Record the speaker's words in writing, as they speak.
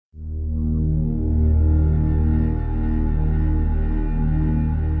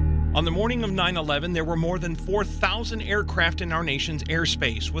On the morning of 9/11, there were more than 4,000 aircraft in our nation's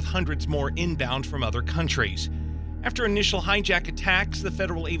airspace, with hundreds more inbound from other countries. After initial hijack attacks, the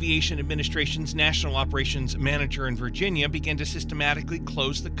Federal Aviation Administration's National Operations Manager in Virginia began to systematically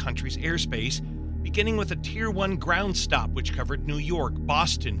close the country's airspace, beginning with a Tier 1 ground stop which covered New York,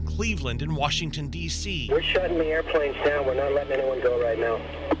 Boston, Cleveland, and Washington, D.C. We're shutting the airplanes down. We're not letting anyone go right now.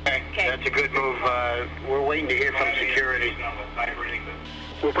 Okay. That's a good move. We're waiting to hear from security.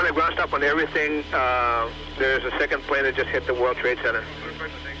 We're putting a ground stop on everything. There's a second plane that just hit the World Trade Center.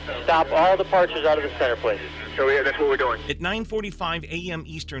 Stop all departures out of the center, please. So yeah, that's what we're doing. At 9:45 a.m.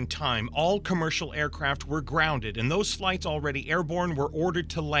 Eastern Time, all commercial aircraft were grounded, and those flights already airborne were ordered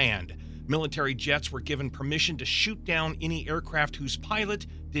to land. Military jets were given permission to shoot down any aircraft whose pilot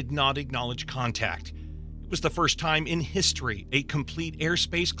did not acknowledge contact. It was the first time in history a complete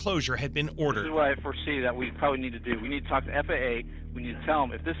airspace closure had been ordered. This is what I foresee that we probably need to do. We need to talk to FAA. We need to tell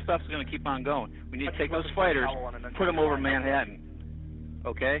them if this stuff's going to keep on going, we need to take those fighters, put them over Manhattan.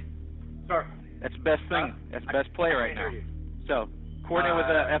 Okay? Sir. That's the best thing. That's the best play right now. So, coordinate with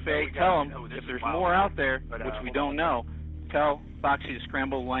the FAA. Tell them if there's more out there, which we don't know, tell Foxy to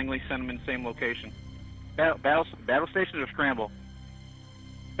scramble Langley, send them in the same location. Battle stations or scramble?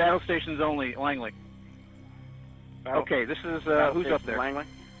 Battle stations only, Langley. Okay, this is, who's up there? Langley.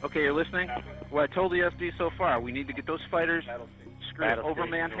 Okay, you're listening? What I told the SD so far, we need to get those fighters over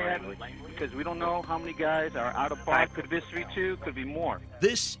Manhattan, because we don't know how many guys are out of park. Could be V-2, could be more.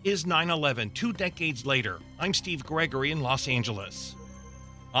 This is 9/11, 2 decades later. I'm Steve Gregory in Los Angeles.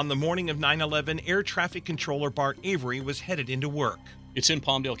 On the morning of 9/11, air traffic controller Bart Avery was headed into work. It's in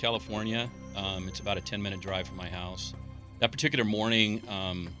Palmdale, California. It's about a 10-minute drive from my house. That particular morning,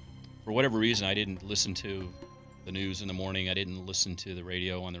 for whatever reason, I didn't listen to the news in the morning. I didn't listen to the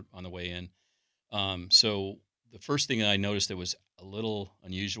radio on the way in. So the first thing that I noticed that was a little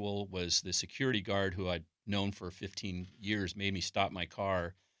unusual was the security guard who I'd known for 15 years made me stop my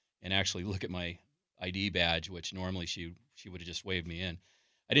car and actually look at my ID badge, which normally she would have just waved me in.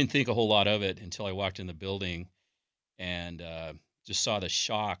 I didn't think a whole lot of it until I walked in the building and just saw the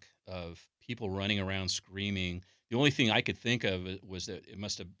shock of people running around screaming. The only thing I could think of was that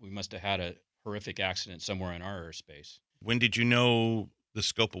we must have had a horrific accident somewhere in our airspace. When did you know the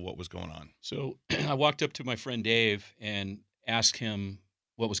scope of what was going on? So I walked up to my friend Dave and asked him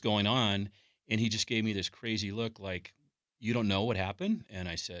what was going on, and he just gave me this crazy look like, you don't know what happened? And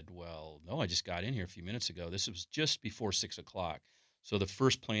I said, well, no, I just got in here a few minutes ago. This was just before 6 o'clock. So the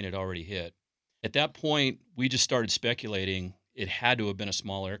first plane had already hit. At that point, we just started speculating it had to have been a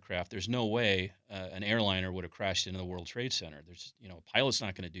small aircraft. There's no way an airliner would have crashed into the World Trade Center. A pilot's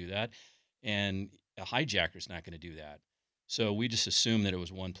not going to do that, and a hijacker's not going to do that. So we just assumed that it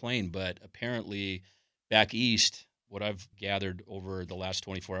was one plane. But apparently back east, what I've gathered over the last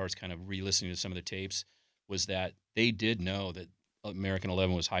 24 hours, kind of re-listening to some of the tapes, was that they did know that American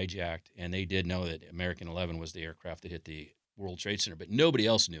 11 was hijacked, and they did know that American 11 was the aircraft that hit the World Trade Center, but nobody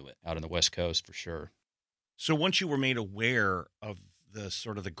else knew it out on the West Coast for sure. So once you were made aware of the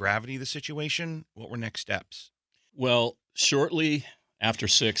sort of the gravity of the situation, what were next steps? Well, shortly after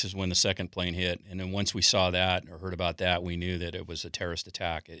 6 is when the second plane hit. And then once we saw that or heard about that, we knew that it was a terrorist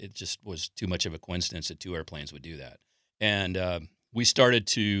attack. It just was too much of a coincidence that 2 airplanes would do that. And we started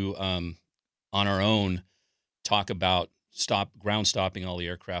to, on our own, talk about ground stopping all the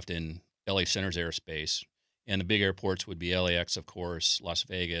aircraft in LA Center's airspace. And the big airports would be LAX, of course, Las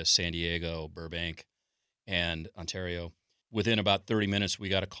Vegas, San Diego, Burbank, and Ontario. Within about 30 minutes, we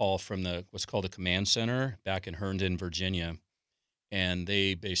got a call from what's called the command center back in Herndon, Virginia. And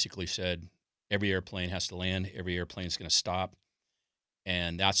they basically said, every airplane has to land, every airplane's going to stop.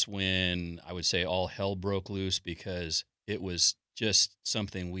 And that's when I would say all hell broke loose, because it was just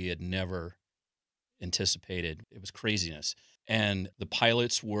something we had never anticipated. It was craziness. And the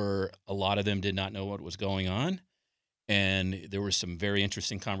pilots a lot of them did not know what was going on. And there were some very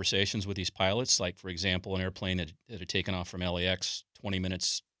interesting conversations with these pilots. Like, for example, an airplane that had taken off from LAX 20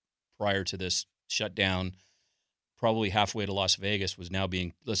 minutes prior to this shutdown, probably halfway to Las Vegas, was now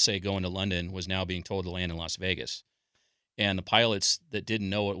being, let's say going to London, was now being told to land in Las Vegas. And the pilots that didn't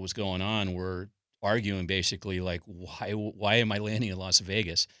know what was going on were arguing basically like, why am I landing in Las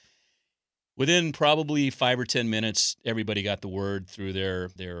Vegas? Within probably 5 or 10 minutes, everybody got the word through their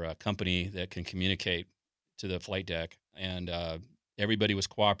company that can communicate to the flight deck. And everybody was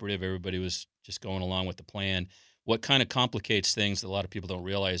cooperative. Everybody was just going along with the plan. What kind of complicates things that a lot of people don't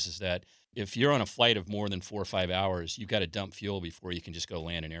realize is that if you're on a flight of more than 4 or 5 hours, you've got to dump fuel before you can just go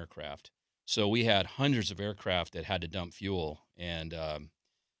land an aircraft. So we had hundreds of aircraft that had to dump fuel. And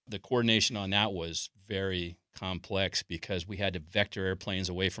The coordination on that was very complex because we had to vector airplanes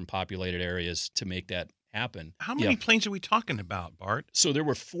away from populated areas to make that happen. How many planes are we talking about, Bart? So there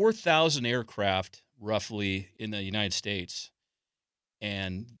were 4,000 aircraft roughly in the United States.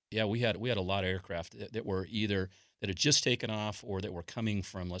 And yeah, we had a lot of aircraft that were either that had just taken off or that were coming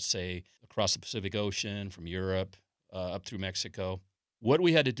from, let's say, across the Pacific Ocean, from Europe, up through Mexico. What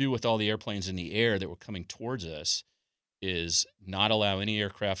we had to do with all the airplanes in the air that were coming towards us is not allow any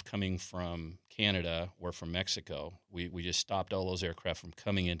aircraft coming from Canada or from Mexico. We just stopped all those aircraft from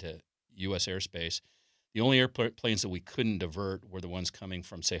coming into U.S. airspace. The only airplanes that we couldn't divert were the ones coming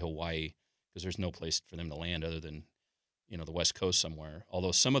from, say, Hawaii, because there's no place for them to land other than, the West Coast somewhere.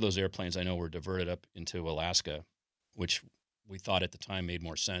 Although some of those airplanes I know were diverted up into Alaska, which we thought at the time made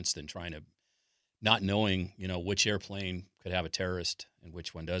more sense than trying to, not knowing, which airplane could have a terrorist and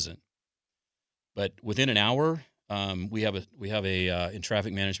which one doesn't. But within an hour, we have a in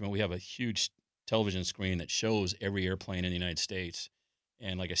traffic management, we have a huge television screen that shows every airplane in the United States.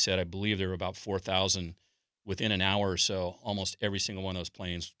 And like I said, I believe there were about 4,000 within an hour or so. Almost every single one of those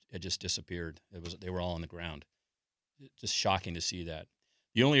planes had just disappeared. They were all on the ground. Just shocking to see that.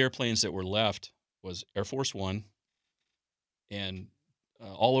 The only airplanes that were left was Air Force One, and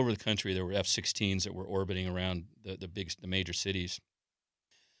all over the country there were F-16s that were orbiting around the major cities.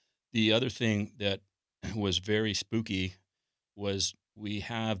 The other thing that was very spooky was we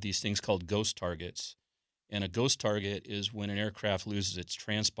have these things called ghost targets. And a ghost target is when an aircraft loses its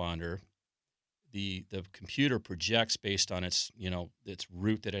transponder. The computer projects based on its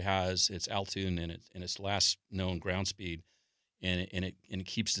route that it has, its altitude, and its last known ground speed, and it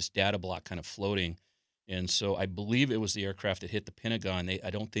keeps this data block kind of floating. And so I believe it was the aircraft that hit the Pentagon. I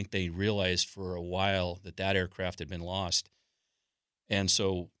don't think they realized for a while that aircraft had been lost. And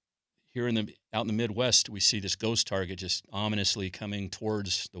so here out in the Midwest, we see this ghost target just ominously coming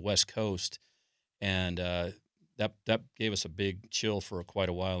towards the West Coast. And that gave us a big chill for quite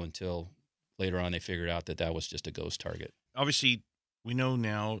a while until later on they figured out that was just a ghost target. Obviously, we know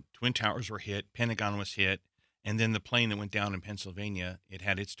now Twin Towers were hit, Pentagon was hit, and then the plane that went down in Pennsylvania, it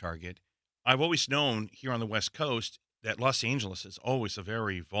had its target. I've always known here on the West Coast that Los Angeles is always a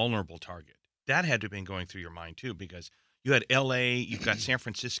very vulnerable target. That had to have been going through your mind, too, because you had L.A., you've got San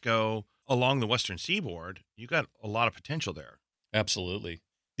Francisco, along the Western Seaboard. You got a lot of potential there. Absolutely.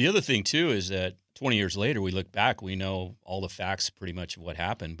 The other thing, too, is that 20 years later, we look back, we know all the facts pretty much of what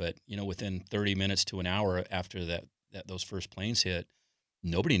happened. But, within 30 minutes to an hour after those first planes hit,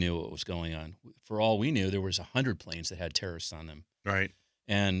 nobody knew what was going on. For all we knew, there was 100 planes that had terrorists on them. Right.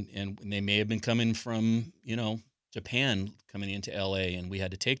 And they may have been coming from, Japan coming into L.A., and we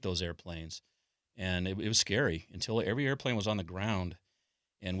had to take those airplanes. And it was scary until every airplane was on the ground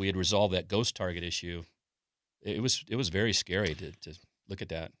and we had resolved that ghost target issue. It was very scary to look at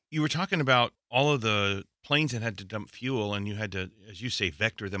that. You were talking about all of the planes that had to dump fuel, and you had to, as you say,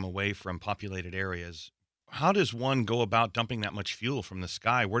 vector them away from populated areas. How does one go about dumping that much fuel from the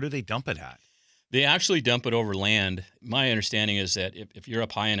sky? Where do they dump it at? They actually dump it over land. My understanding is that if you're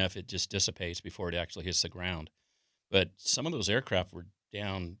up high enough, it just dissipates before it actually hits the ground. But some of those aircraft were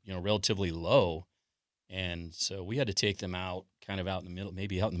down, relatively low. And so we had to take them out, kind of out in the middle,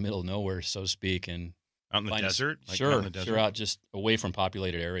 maybe out in the middle of nowhere, so to speak, and out in the desert? Sure, out just away from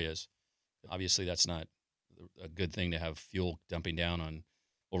populated areas. Obviously, that's not a good thing to have fuel dumping down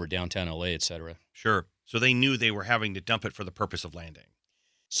over downtown LA, et cetera. Sure. So they knew they were having to dump it for the purpose of landing.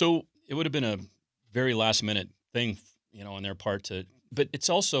 So it would have been a very last minute thing, on their part but it's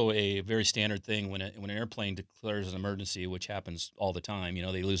also a very standard thing when an airplane declares an emergency, which happens all the time.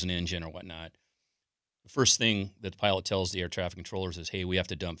 They lose an engine or whatnot. The first thing that the pilot tells the air traffic controllers is, hey, we have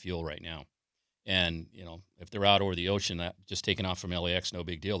to dump fuel right now. And, if they're out over the ocean, just taking off from LAX, no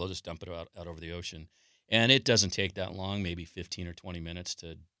big deal. They'll just dump it out over the ocean. And it doesn't take that long, maybe 15 or 20 minutes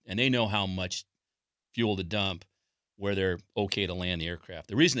and they know how much fuel to dump where they're okay to land the aircraft.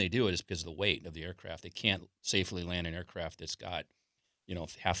 The reason they do it is because of the weight of the aircraft. They can't safely land an aircraft that's got,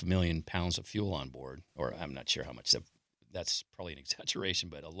 500,000 pounds of fuel on board, or I'm not sure how much. That's probably an exaggeration,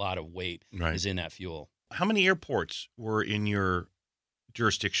 but a lot of weight is in that fuel. How many airports were in your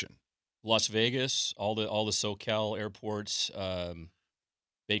jurisdiction? Las Vegas, all the SoCal airports,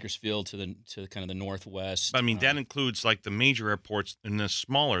 Bakersfield to kind of the northwest. I mean, that includes like the major airports and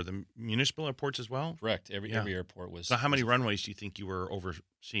the municipal airports as well? Correct. Every airport was. So how many runways do you think you were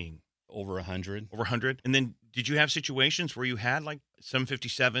overseeing? Over 100. Over 100? And then did you have situations where you had like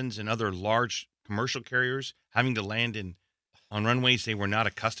 757s and other large commercial carriers having to land on runways they were not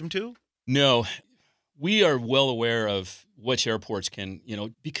accustomed to? No. We are well aware of which airports can,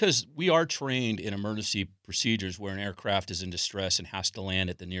 because we are trained in emergency procedures where an aircraft is in distress and has to land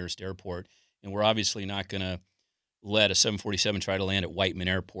at the nearest airport. And we're obviously not going to let a 747 try to land at Whiteman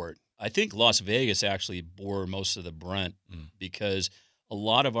Airport. I think Las Vegas actually bore most of the brunt because a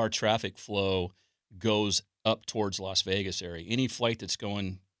lot of our traffic flow goes up towards Las Vegas area. Any flight that's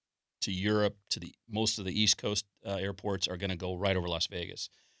going to Europe, to most of the East Coast airports are going to go right over Las Vegas.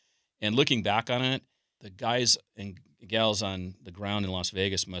 And looking back on it, the guys and gals on the ground in Las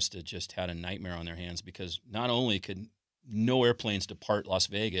Vegas must have just had a nightmare on their hands because not only could no airplanes depart Las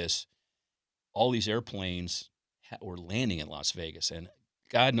Vegas, all these airplanes were landing in Las Vegas, and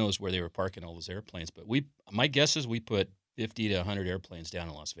God knows where they were parking all those airplanes. But my guess is we put 50 to 100 airplanes down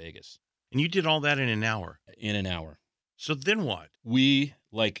in Las Vegas. And you did all that in an hour? In an hour. So then what? We,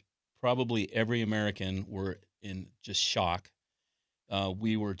 like probably every American, were in just shock.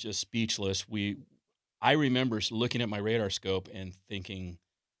 We were just speechless. I remember looking at my radar scope and thinking,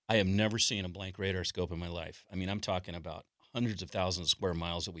 I have never seen a blank radar scope in my life. I mean, I'm talking about hundreds of thousands of square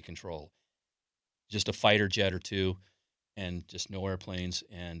miles that we control. Just a fighter jet or two and just no airplanes.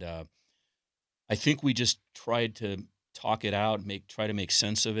 And I think we just tried to talk it out, try to make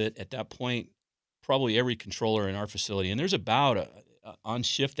sense of it. At that point, probably every controller in our facility, and there's about, on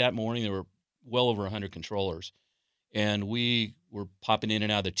shift that morning, there were well over 100 controllers. And we were popping in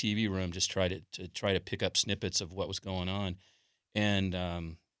and out of the TV room, just try to pick up snippets of what was going on. And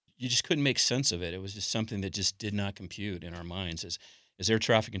you just couldn't make sense of it. It was just something that just did not compute in our minds. As air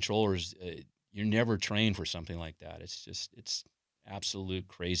traffic controllers, you're never trained for something like that. It's absolute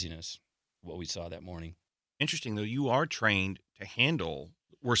craziness what we saw that morning. Interesting, though, you are trained to handle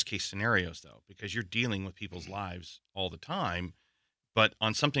worst case scenarios, though, because you're dealing with people's lives all the time. But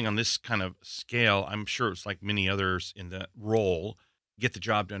on something on this kind of scale, I'm sure it's like many others in the role, get the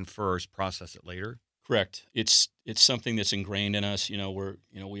job done first, process it later. Correct. It's something that's ingrained in us.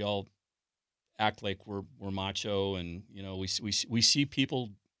 We all act like we're macho, and we see people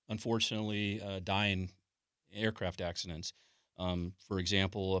unfortunately die in aircraft accidents. For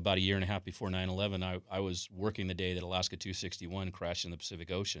example, about a year and a half before 9/11, I was working the day that Alaska 261 crashed in the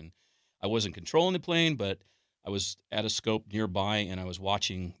Pacific Ocean. I wasn't controlling the plane, but I was at a scope nearby, and I was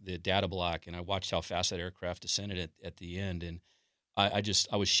watching the data block, and I watched how fast that aircraft descended at the end, and I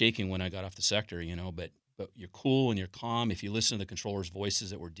was shaking when I got off the sector, but you're cool and you're calm. If you listen to the controllers'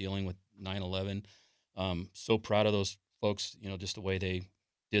 voices that were dealing with 9/11, so proud of those folks, just the way they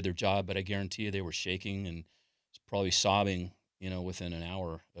did their job, but I guarantee you they were shaking and probably sobbing, within an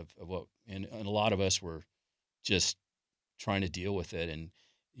hour of what, and a lot of us were just trying to deal with it. And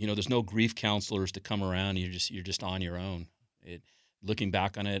there's no grief counselors to come around. You're just on your own. Looking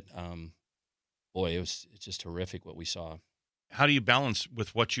back on it, it's just horrific what we saw. How do you balance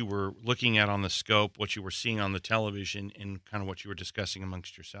with what you were looking at on the scope, what you were seeing on the television, and kind of what you were discussing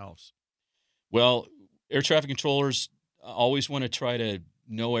amongst yourselves? Well, air traffic controllers always want to try to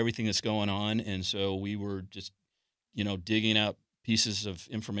know everything that's going on, and so we were just, digging out pieces of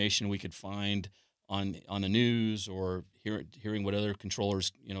information we could find on the news or hearing what other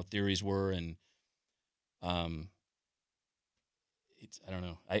controllers, theories were, and I don't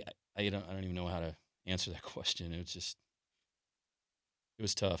know. I don't even know how to answer that question. It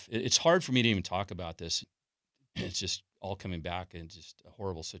was tough. It's hard for me to even talk about this. It's just all coming back, and just a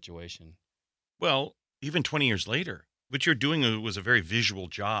horrible situation. Well, even 20 years later, what you're doing was a very visual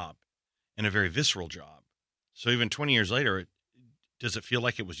job and a very visceral job. So even 20 years later, does it feel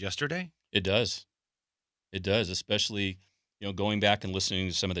like it was yesterday? It does. It does, especially, going back and listening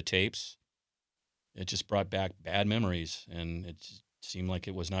to some of the tapes. It just brought back bad memories, and it seemed like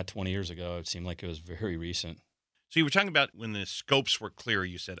it was not 20 years ago. It seemed like it was very recent. So you were talking about when the scopes were clear,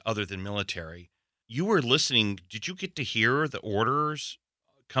 you said, other than military. You were listening. Did you get to hear the orders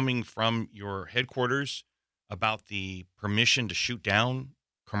coming from your headquarters about the permission to shoot down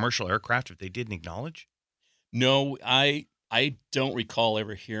commercial aircraft if they didn't acknowledge? No, I don't recall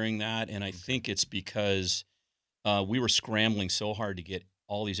ever hearing that, and I think it's because we were scrambling so hard to get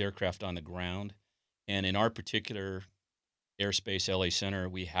all these aircraft on the ground, and in our particular airspace, LA Center,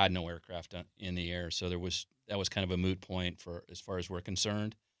 we had no aircraft in the air, so that was kind of a moot point for as far as we're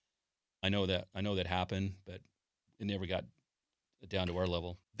concerned. I know that happened, but it never got down to our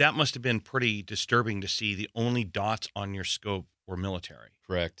level. That must have been pretty disturbing to see the only dots on your scope were military.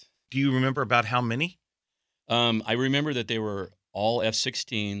 Correct. Do you remember about how many? I remember that they were all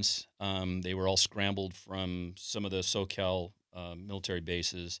F-16s. They were all scrambled from some of the SoCal military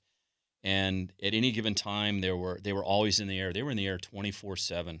bases, and at any given time, they were always in the air. They were in the air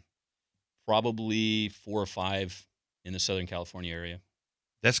 24/7, probably 4 or 5 in the Southern California area.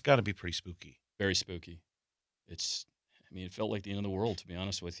 That's got to be pretty spooky. Very spooky. It felt like the end of the world, to be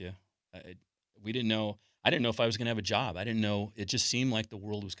honest with you. We didn't know. I didn't know if I was going to have a job. I didn't know. It just seemed like the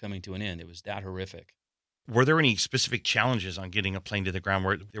world was coming to an end. It was that horrific. Were there any specific challenges on getting a plane to the ground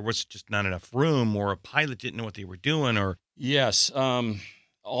where there was just not enough room, or a pilot didn't know what they were doing, or? Yes.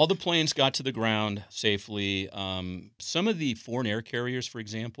 All the planes got to the ground safely. Some of the foreign air carriers, for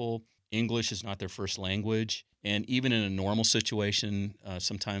example, English is not their first language. And even in a normal situation,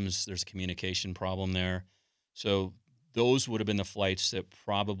 sometimes there's a communication problem there. So those would have been the flights that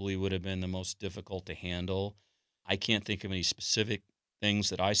probably would have been the most difficult to handle. I can't think of any specific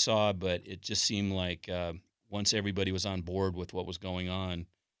things that I saw, but it just seemed like once everybody was on board with what was going on,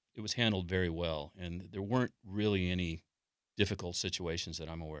 it was handled very well. And there weren't really any difficult situations that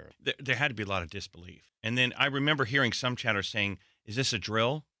I'm aware of. There had to be a lot of disbelief. And then I remember hearing some chatter saying, is this a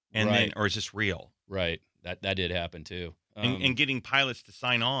drill? And Right. then, or is this real? Right. That did happen too. And getting pilots to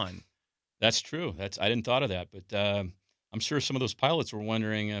sign on. That's true. I didn't thought of that, but I'm sure some of those pilots were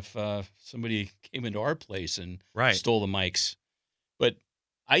wondering if somebody came into our place and Right. stole the mics. But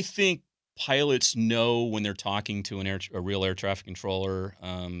I think pilots know when they're talking to a real air traffic controller.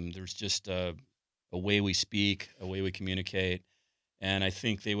 There's just a way we speak, a way we communicate, and I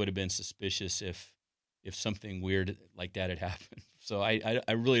think they would have been suspicious if something weird like that had happened. So I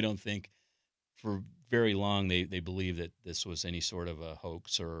really don't think for very long they believed that this was any sort of a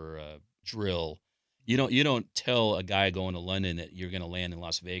hoax or a drill. You don't tell a guy going to London that you're going to land in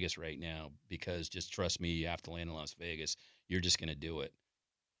Las Vegas right now, because just trust me, you have to land in Las Vegas. You're just going to do it.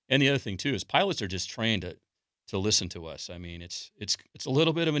 And the other thing too is pilots are just trained to listen to us. I mean, it's a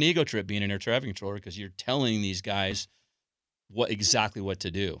little bit of an ego trip being an air traffic controller, because you're telling these guys exactly what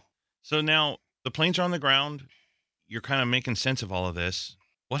to do. So now the planes are on the ground. You're kind of making sense of all of this.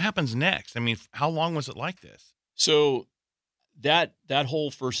 What happens next? I mean, how long was it like this? So that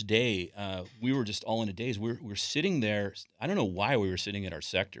whole first day, we were just all in a daze. We're sitting there. I don't know why we were sitting at our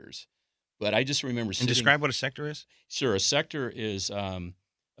sectors, but I just remember sitting. And describe what a sector is. Sure, a sector is a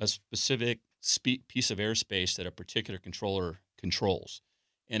specific piece of airspace that a particular controller controls.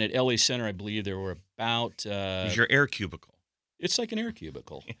 And at LA Center, I believe there were about It's your air cubicle. It's like an air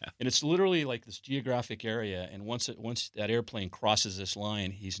cubicle, Yeah. and it's literally like this geographic area. And once that airplane crosses this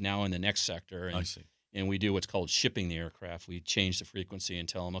line, he's now in the next sector. And, I see. And we do what's called shipping the aircraft. We change the frequency and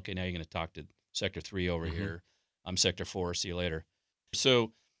tell them, okay, now you're going to talk to Sector 3 over here. I'm Sector 4. See you later.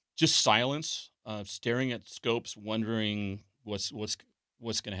 So just silence, staring at scopes, wondering what's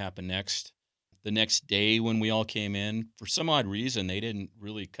going to happen next. The next day when we all came in, for some odd reason, they didn't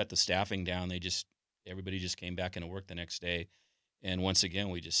really cut the staffing down. Everybody just came back into work the next day. And once again,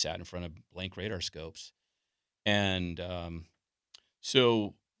 we just sat in front of blank radar scopes. And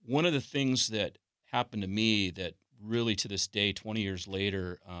so one of the things that happened to me that really to this day, 20 years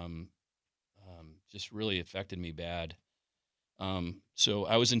later, just really affected me bad. So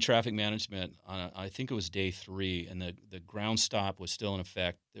I was in traffic management on, I think it was day 3, and the ground stop was still in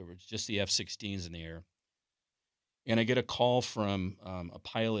effect. There were just the F-16s in the air. And I get a call from a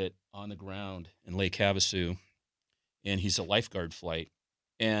pilot on the ground in Lake Havasu, and he's a lifeguard flight.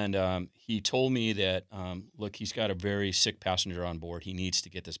 And he told me that, look, he's got a very sick passenger on board. He needs to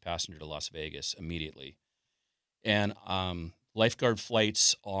get this passenger to Las Vegas immediately. And lifeguard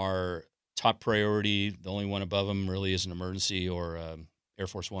flights are top priority. The only one above them really is an emergency or Air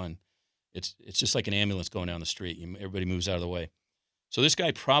Force One. It's just like an ambulance going down the street. Everybody moves out of the way. So this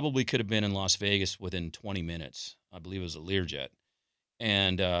guy probably could have been in Las Vegas within 20 minutes. I believe it was a Learjet.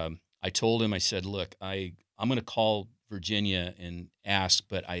 And I told him, I said, look, I'm going to call Virginia and ask,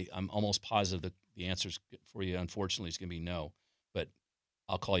 but I'm almost positive the answer for you, unfortunately, is going to be no, but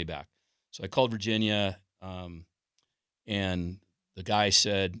I'll call you back. So I called Virginia, and the guy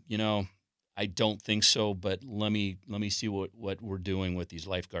said, I don't think so, but let me see what we're doing with these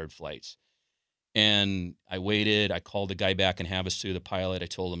lifeguard flights. And I waited. I called the guy back in Havasu, the pilot. I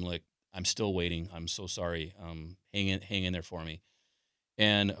told him, look, I'm still waiting. I'm so sorry. Hang in there for me.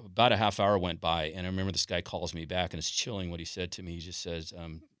 And about a half hour went by, and I remember this guy calls me back, and it's chilling what he said to me. He just says,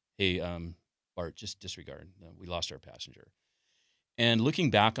 hey, Bart, just disregard. We lost our passenger. And looking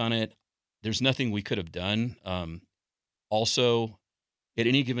back on it, there's nothing we could have done. Also, at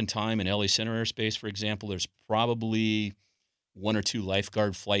any given time in LA Center airspace, for example, there's probably 1 or 2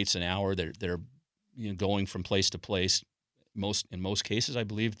 lifeguard flights an hour that are going from place to place. In most cases, I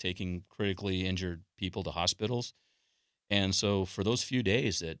believe, taking critically injured people to hospitals. And so for those few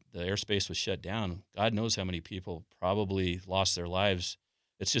days that the airspace was shut down, God knows how many people probably lost their lives.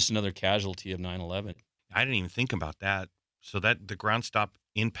 It's just another casualty of 9/11. I didn't even think about that. So that the ground stop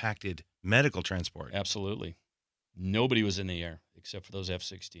impacted medical transport. Absolutely. Nobody was in the air except for those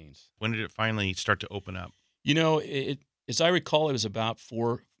F-16s. When did it finally start to open up? You know, as I recall, it was about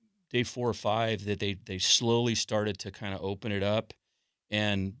day 4 or 5 that they slowly started to kind of open it up.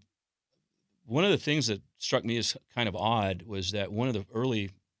 And one of the things that struck me as kind of odd was that one of the early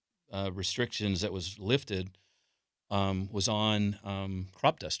restrictions that was lifted was on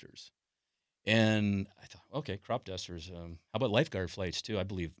crop dusters. And I thought, okay, crop dusters. How about lifeguard flights too? I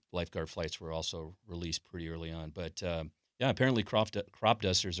believe lifeguard flights were also released pretty early on. But yeah, apparently crop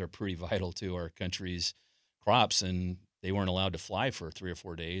dusters are pretty vital to our country's crops, and they weren't allowed to fly for 3 or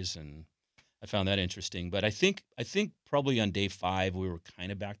 4 days. And I found that interesting. But I think probably on day 5 we were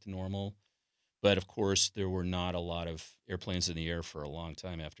kind of back to normal. But of course, there were not a lot of airplanes in the air for a long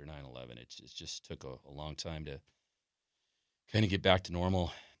time after 9/11. It just took a long time to kind of get back to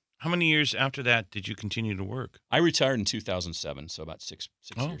normal. How many years after that did you continue to work? I retired in 2007, so about six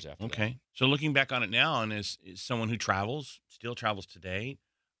years after that. Okay. So looking back on it now, and as someone who still travels today,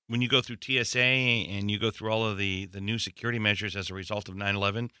 when you go through TSA and you go through all of the new security measures as a result of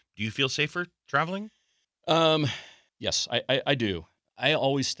 9/11, do you feel safer traveling? Yes, I do. I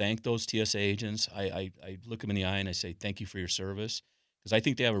always thank those TSA agents. I look them in the eye and I say, thank you for your service, because I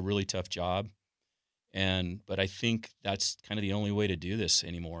think they have a really tough job. But I think that's kind of the only way to do this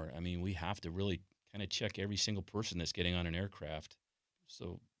anymore. I mean, we have to really kind of check every single person that's getting on an aircraft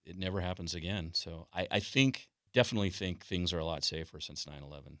so it never happens again. So I definitely think things are a lot safer since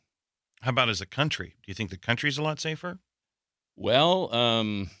 9/11. How about as a country? Do you think the country's a lot safer? Well,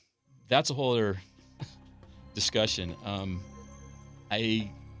 that's a whole other discussion. I'm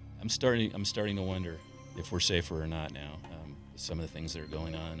starting to wonder if we're safer or not now. Some of the things that are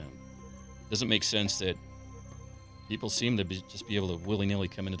going on. Doesn't make sense that people seem to just be able to willy-nilly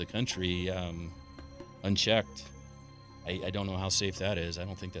come into the country unchecked. I don't know how safe that is. I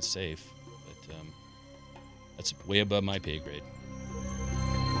don't think that's safe, but that's way above my pay grade.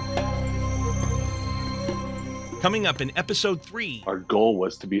 Coming up in episode 3, our goal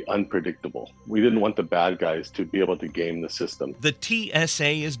was to be unpredictable. We didn't want the bad guys to be able to game the system. The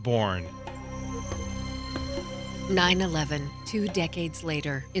TSA is born. 9/11, 2 decades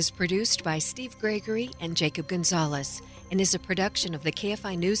later, is produced by Steve Gregory and Jacob Gonzalez and is a production of the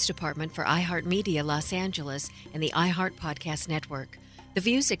KFI News Department for iHeartMedia Los Angeles and the iHeart Podcast Network. The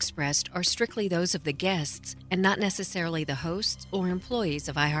views expressed are strictly those of the guests and not necessarily the hosts or employees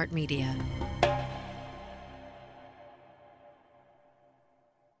of iHeartMedia.